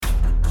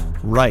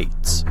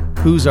Rights.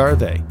 Whose are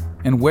they?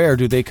 And where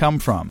do they come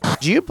from?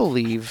 Do you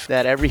believe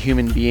that every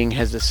human being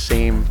has the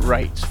same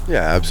rights?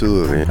 Yeah,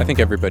 absolutely. I think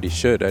everybody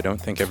should. I don't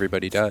think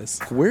everybody does.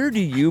 Where do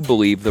you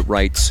believe the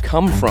rights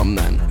come from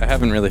then? I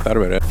haven't really thought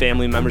about it.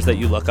 Family members that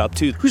you look up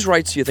to. Whose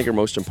rights do you think are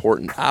most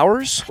important?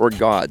 Ours or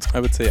God's? I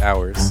would say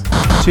ours.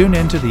 Tune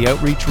in to the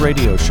Outreach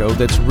radio show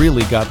that's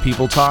really got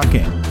people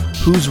talking.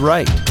 Who's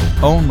Right?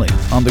 Only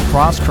on the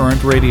Cross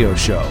Current Radio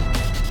Show.